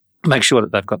 make sure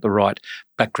that they've got the right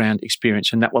background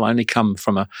experience, and that will only come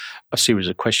from a series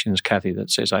of questions, Kathy,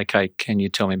 that says, okay, can you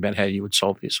tell me about how you would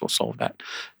solve this or solve that?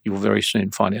 You will very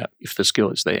soon find out if the skill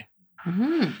is there.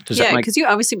 Yeah, because you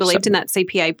obviously believed in that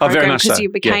CPA program because you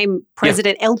became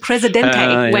President El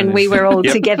Presidente when we were all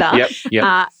together.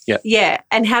 Yeah,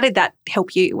 and how did that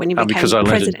help you when you became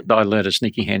president? Because I learned a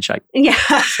sneaky handshake. Yeah.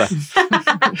 So,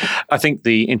 I think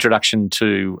the introduction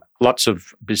to lots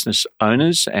of business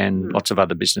owners and lots of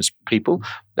other business people,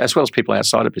 as well as people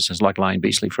outside of business, like Lane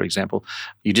Beachley, for example,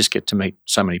 you just get to meet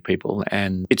so many people.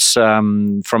 And it's,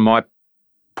 from my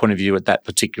point of view at that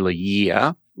particular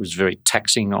year, was very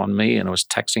taxing on me, and it was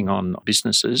taxing on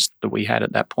businesses that we had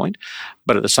at that point.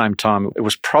 But at the same time, it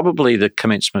was probably the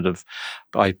commencement of,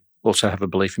 I also have a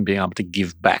belief in being able to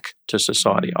give back to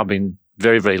society. I've been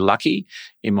very, very lucky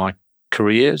in my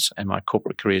careers and my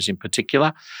corporate careers in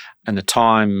particular, and the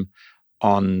time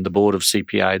on the board of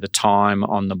CPA, the time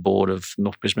on the board of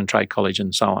North Brisbane Trade College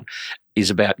and so on is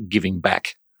about giving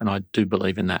back, and I do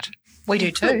believe in that. We do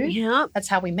too. Yeah. That's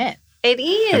how we met. It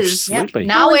is. Absolutely.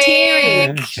 Now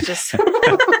Volunteering. Just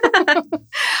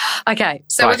okay,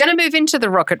 so we're going to move into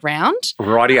the rocket round.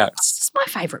 Rightio. This is my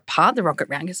favourite part, the rocket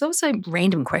round, because also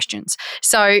random questions.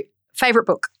 So, favourite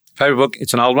book? Favourite book?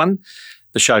 It's an old one,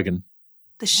 The Shogun.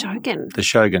 The Shogun. The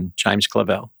Shogun, James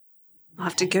Clavell. I'll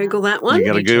have to Google that one. You've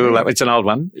got to Google that. It's an old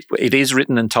one. It is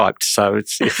written and typed, so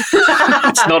it's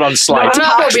not on slate. It's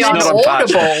not going to be on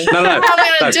Audible. No. What am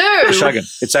I going to do? The Shogun.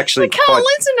 It's actually I can't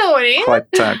listen to it.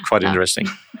 quite interesting.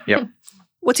 Yep.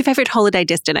 What's your favourite holiday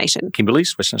destination?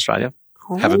 Kimberley's, Western Australia.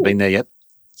 Haven't been there yet,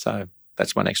 so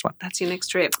that's my next one. That's your next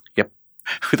trip. Yep.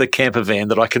 With a camper van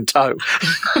that I can tow.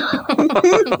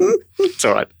 It's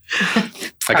all right.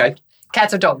 Okay.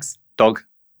 Cats or dogs? Dog,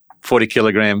 48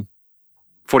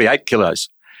 kilos,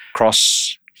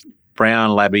 cross,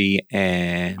 brown labby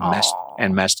and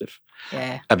mastiff.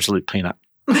 Yeah. Absolute peanut.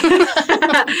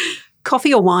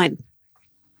 Coffee or wine?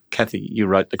 Kathy, you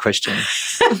wrote the question.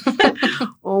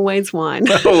 Always wine.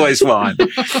 Always wine.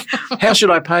 How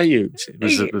should I pay you?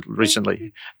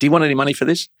 Recently. Do you want any money for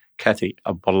this? Kathy,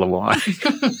 a bottle of wine.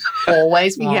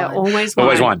 Always wine. Yeah, always wine.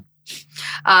 Always wine.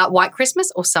 White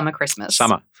Christmas or summer Christmas?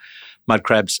 Summer. Mud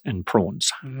crabs and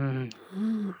prawns.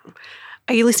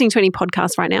 Are you listening to any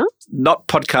podcasts right now? Not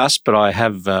podcasts, but I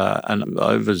have an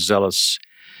overzealous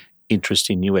interest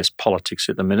in US politics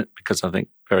at the minute because I think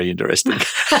very interesting.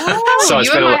 So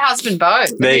you and my husband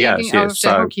both. There you go. I'll have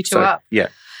to hook you two up. Yeah.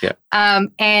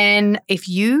 And if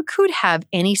you could have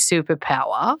any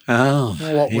superpower,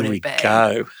 what would it be?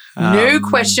 Go. New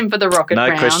question for the rocket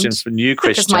round. No question for new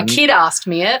question. Because my kid asked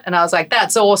me it and I was like,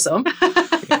 that's awesome.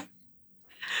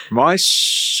 My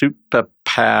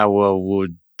superpower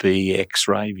would be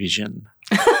X-ray vision.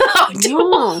 Do we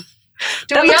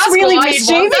looks ask really why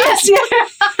mischievous. Yeah.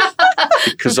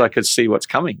 Because I could see what's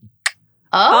coming.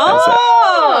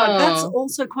 Oh, that's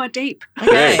also quite deep.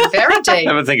 Okay, very deep.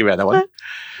 Have a think about that one.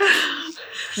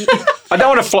 I don't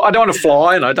want to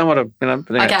fly, and I don't want to.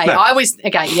 Okay, no. I was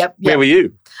okay. Yep. Where were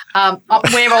you?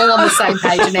 We're all on the same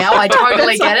page now. I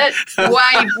totally get it.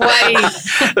 Way.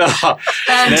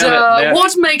 And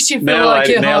what makes you feel like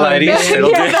you're home? Ladies,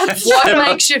 what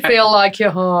makes you feel like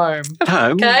you're home?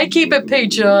 Home. Okay, keep it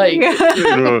PG.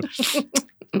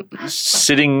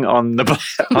 Sitting on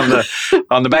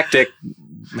the back deck,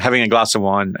 having a glass of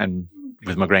wine, and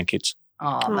with my grandkids.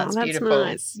 Oh, that's beautiful.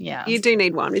 Nice. Yeah, you do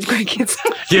need one with grandkids.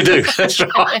 You do. That's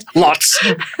right. Lots.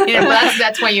 Yeah, well,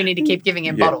 that's why you need to keep giving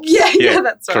him bottles. Yeah,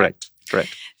 that's right. Correct.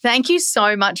 Correct. Thank you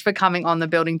so much for coming on the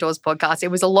Building Doors podcast. It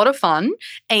was a lot of fun.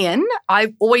 Ian,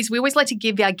 we always like to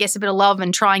give our guests a bit of love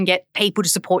and try and get people to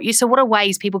support you. So what are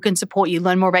ways people can support you,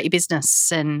 learn more about your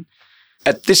business? And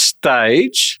at this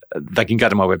stage, they can go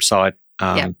to my website,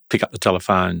 pick up the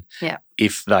telephone. Yeah.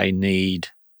 If they need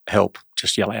help,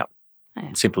 just yell out.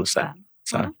 Yeah, simple as that.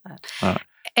 So,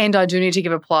 And I do need to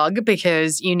give a plug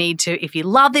because you need to, if you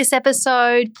love this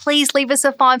episode, please leave us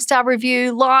a 5-star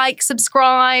review, like,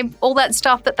 subscribe, all that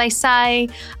stuff that they say.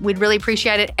 We'd really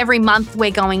appreciate it. Every month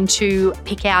we're going to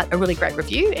pick out a really great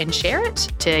review and share it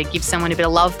to give someone a bit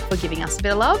of love for giving us a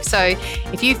bit of love. So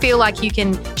if you feel like you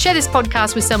can share this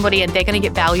podcast with somebody and they're going to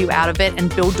get value out of it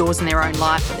and build doors in their own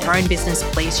life or their own business,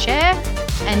 please share.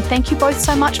 And thank you both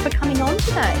so much for coming on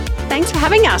today. Thanks for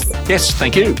having us. Yes,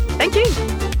 thank you. Thank you.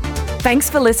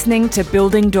 Thanks for listening to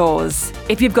Building Doors.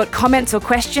 If you've got comments or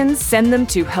questions, send them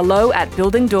to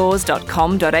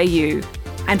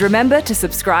hello@buildingdoors.com.au. And remember to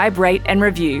subscribe, rate and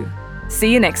review.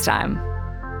 See you next time.